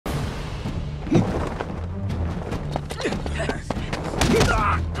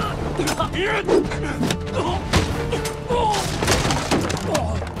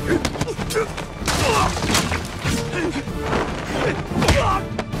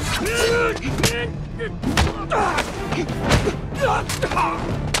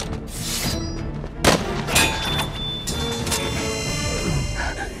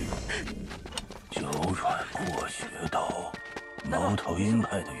九转破穴刀，猫头鹰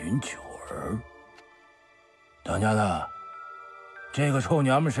派的云九儿。当家的，这个臭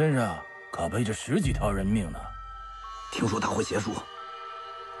娘们身上可背着10几条人命呢。听说她会邪术，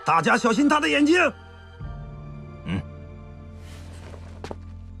大家小心她的眼睛。嗯。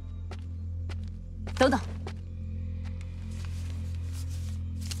等等。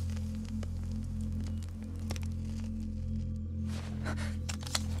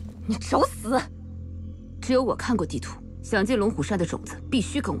 你找死！只有我看过地图，想进龙虎山的种子必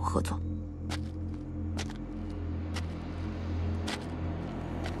须跟我合作。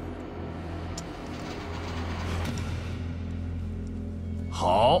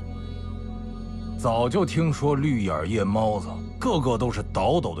好，早就听说绿眼夜猫子个个都是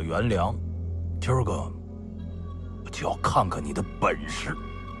倒斗的元良，今儿个就要看看你的本事。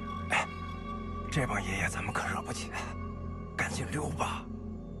哎，这帮爷爷咱们可惹不起，赶紧溜吧。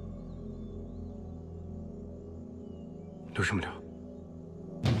 溜什么溜？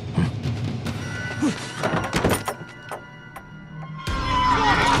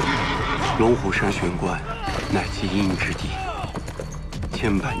龙虎山玄关乃极阴之地，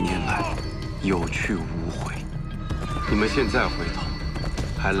千百年来有去无回。你们现在回头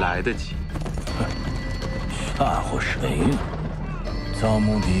还来得及。吓唬谁呢？《造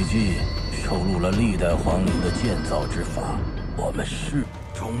墓笔记》收录了历代皇陵的建造之法，我们是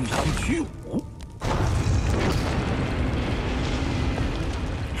中央居武。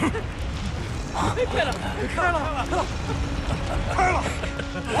 开了！开了！开了！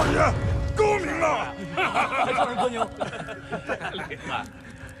王爷高明了！上人哥牛，厉害！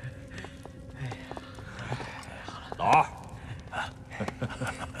老二，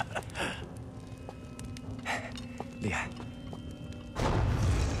厉害！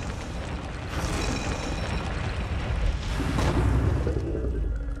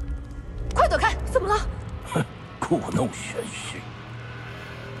快躲开！怎么了？哼，故弄玄虚。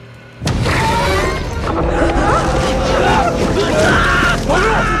 保佑！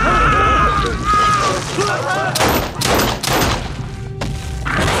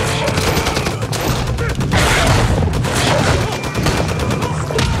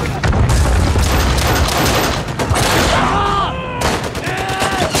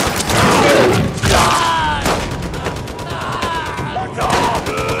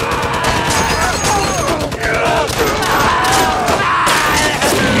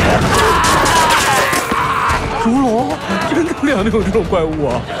哪能有这种怪物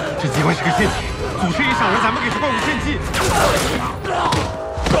啊？这机关是个陷阱，祖师爷想让咱们给这怪物献祭。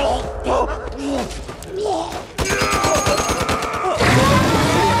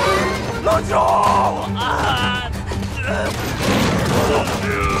老九！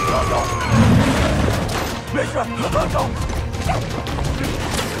老九，没事，老九，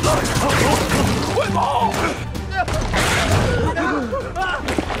老九，快跑！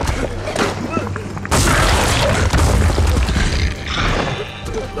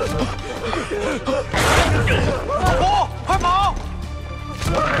 跑！快跑！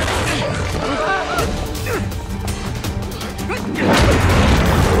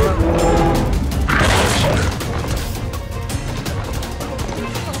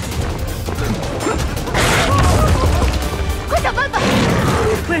快想办法，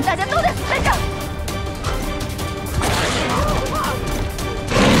不然大家都得死在这儿。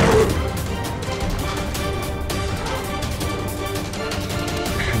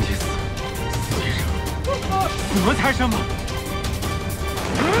 死了才生吗？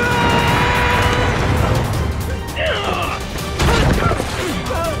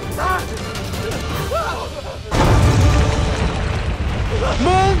门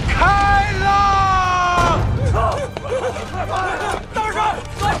开了！大师，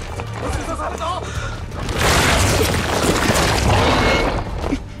来，快走！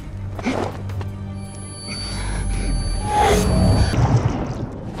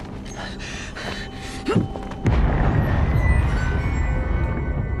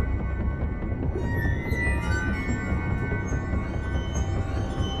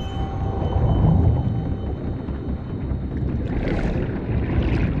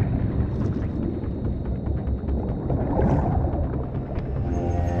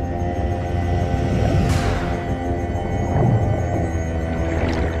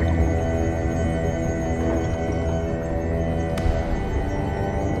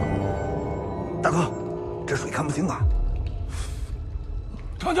不行啊！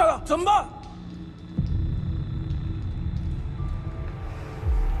当家的，怎么办？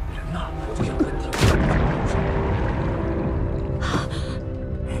人呢？我就想跟听。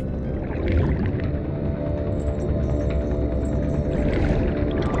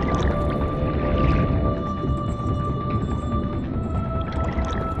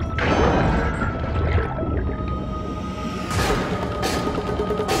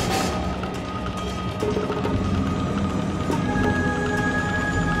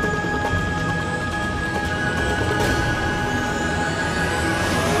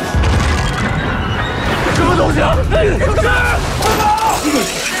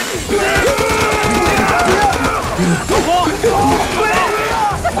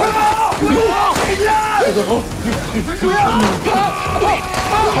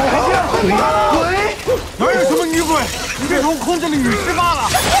哪有什么女鬼？你这头控制了女尸罢了。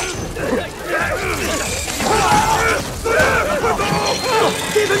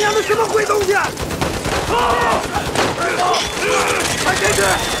这他娘的什么鬼东西！快进去！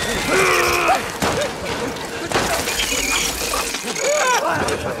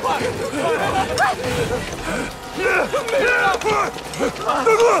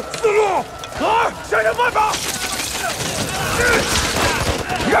四路，想想办法！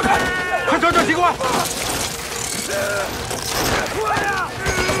你让开！快找找机关！快呀！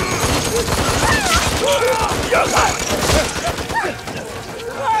让开！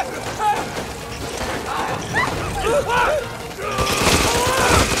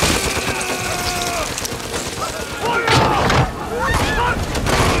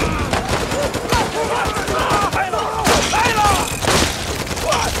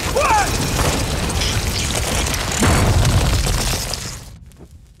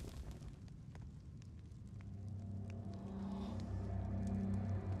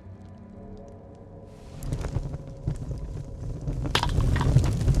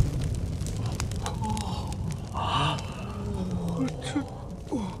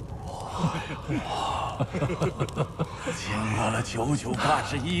经过了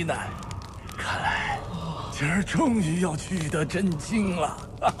9981难，看来今儿终于要取得真经了。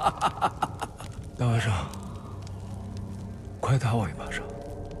大和尚，快打我一巴掌！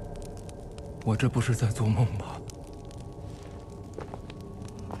我这不是在做梦吧？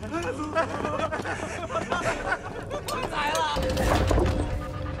来了！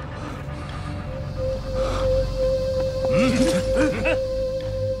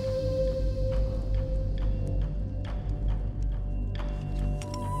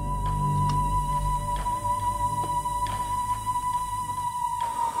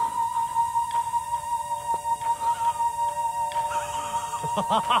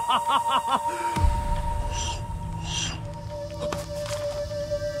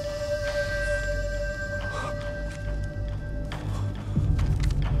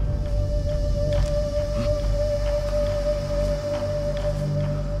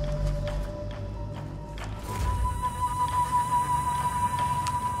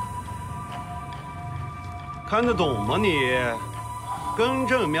看得懂吗你？根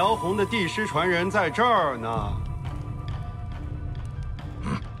正苗红的地师传人在这儿呢。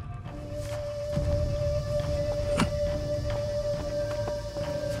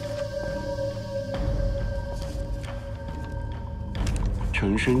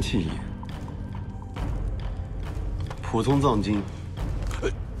成身气也，普通藏经。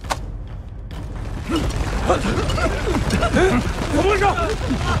怎么回事？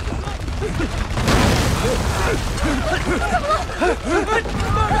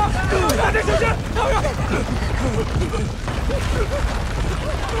大家小心！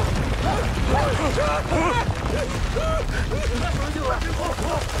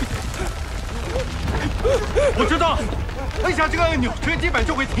我知道，按下这个按钮，这个地板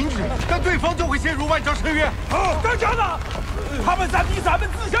就会停止，但对方就会陷入万丈深渊。当家的，他们在逼咱们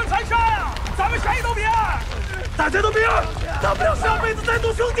自相残杀呀！咱们谁都别按，大家都别按，大不了上辈子再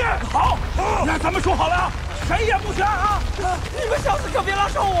做兄弟。好，那咱们说好了啊，谁也不许按啊！你们下次可别拉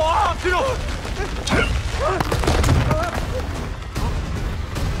上我啊！记住。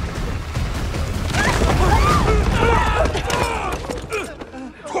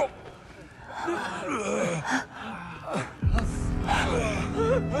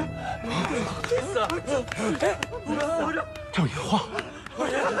赵野花，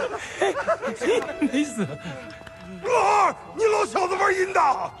没死。老二，你老小子玩阴的！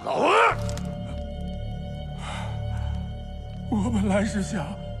老二，我本来是想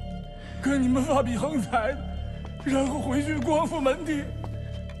跟你们发笔横财的，然后回去光复门第，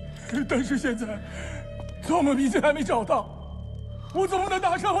但是现在草木秘境还没找到，我总不能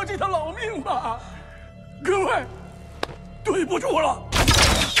搭上我这条老命吧？各位，对不住了。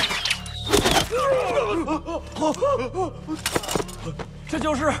这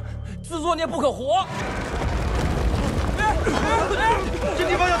就是自作孽不可活。这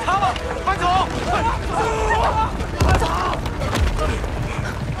地方要塌了，快走！快走！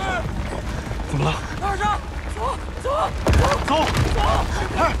怎么了？二少，走！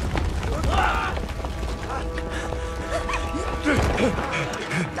快！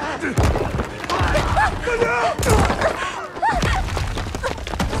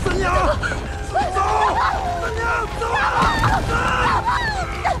三娘，走！三娘，走！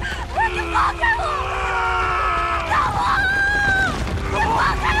你放开我！大王！你放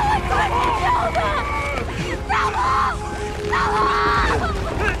开我！快点救他！大王！大王！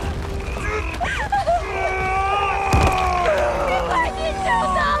你快去救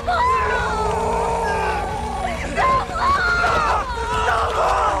大王！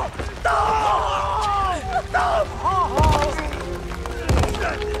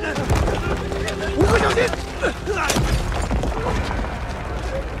五哥小心！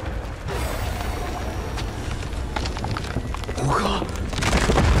五哥，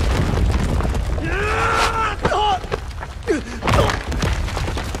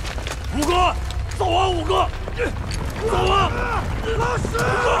五哥，走啊，五哥，走啊！老师，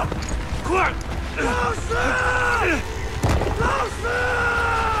快！老师，老师！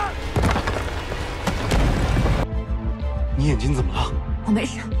你眼睛怎么了？我没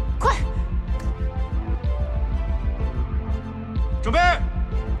事，快！准备，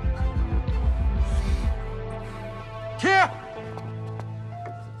贴。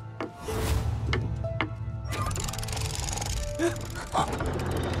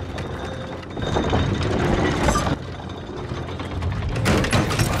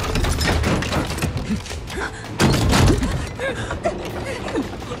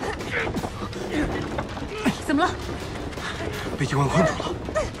怎么了？被机关困住了。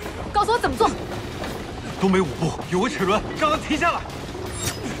告诉我怎么做。东北5部有个齿轮，让他停下来。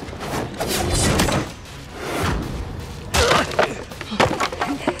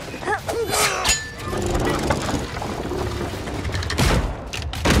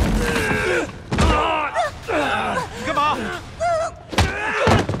你干嘛？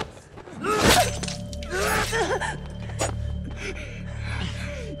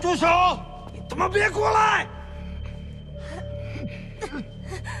住手！你他妈别过来！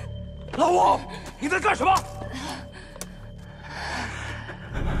老吴，你在干什么？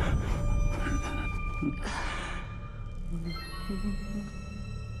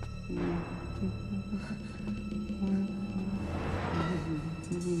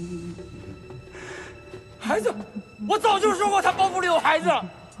孩子，我早就说过他包袱里有孩子。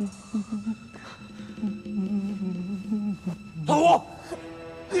老吴，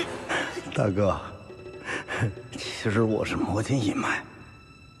大哥，其实我是魔镜一脉。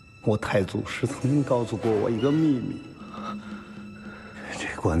我太祖师曾经告诉过我一个秘密，这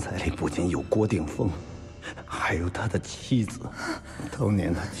棺材里不仅有郭定峰，还有他的妻子。当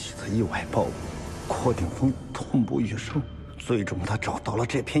年他妻子意外暴毙，郭定峰痛不欲生，最终他找到了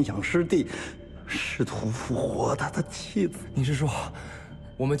这片养尸地，试图复活他的妻子。你是说，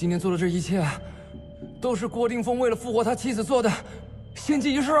我们今天做的这一切，都是郭定峰为了复活他妻子做的献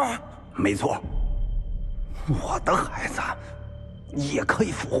祭仪式？没错，我的孩子也可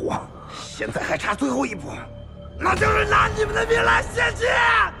以复活，现在还差最后一步，那就是拿你们的命来献祭。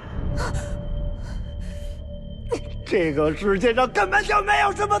这个世界上根本就没有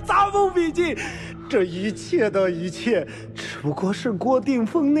什么盗墓笔记，这一切的一切，只不过是郭定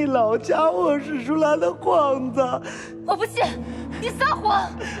峰那老家伙使出来的幌子。我不信，你撒谎！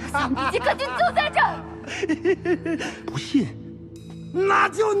藏笔记肯定就在这儿。不信，那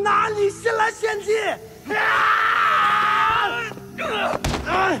就拿你心来献祭。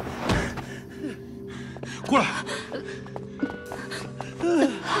过来！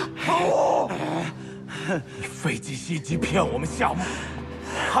你费尽心机骗我们夏目，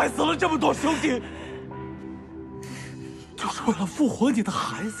害死了这么多兄弟，就是为了复活你的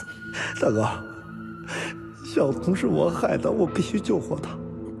孩子。大哥，小童是我害的，我必须救活他。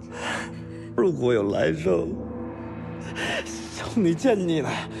如果有来生，小女见你了，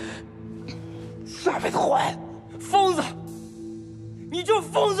下辈子还。疯子，你就是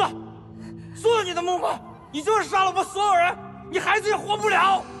疯子！做了你的梦吧，你就是杀了我们所有人，你孩子也活不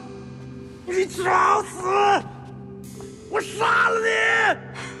了。你找死！我杀了你！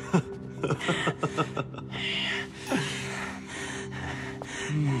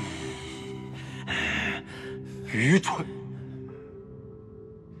愚蠢！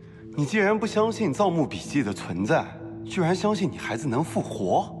你既然不相信盗墓笔记的存在，居然相信你孩子能复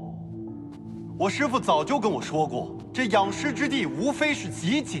活！我师父早就跟我说过，这养尸之地无非是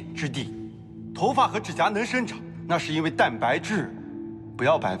极简之地。头发和指甲能生长，那是因为蛋白质。不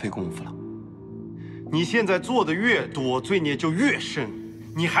要白费功夫了。你现在做的越多，罪孽就越深，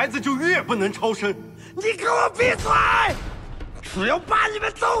你孩子就越不能超生。你给我闭嘴！只要把你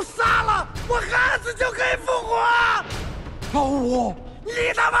们都杀了，我孩子就可以复活。老五，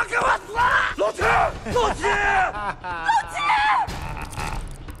你他妈给我死！老七，老七，老七！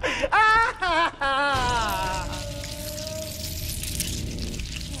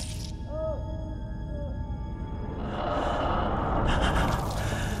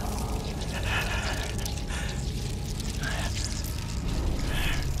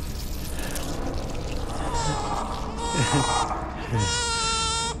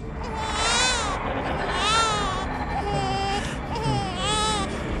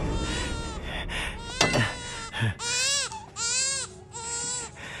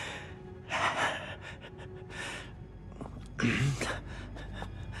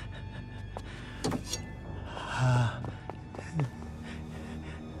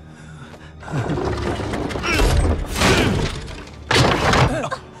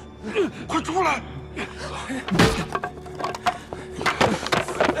快出来！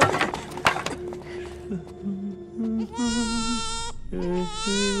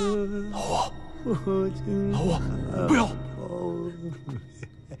老五，不要！老五，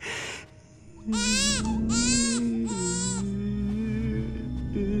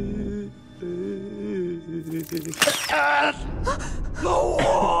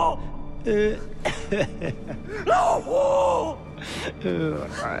老五！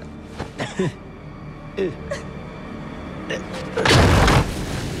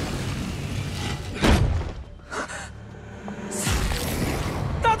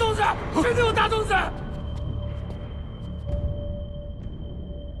大东子，真的有大东子！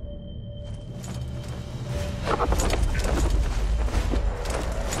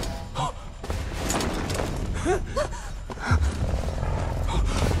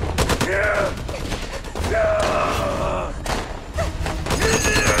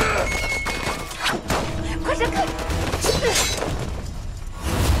快闪开！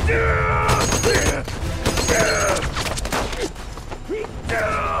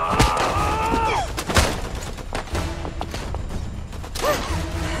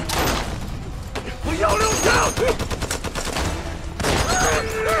我要六枪！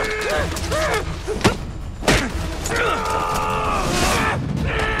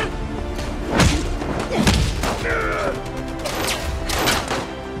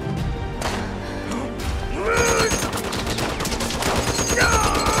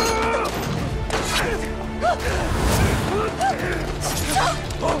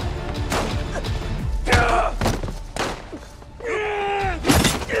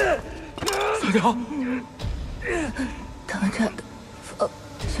三条，他们真的放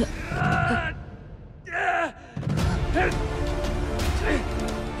下。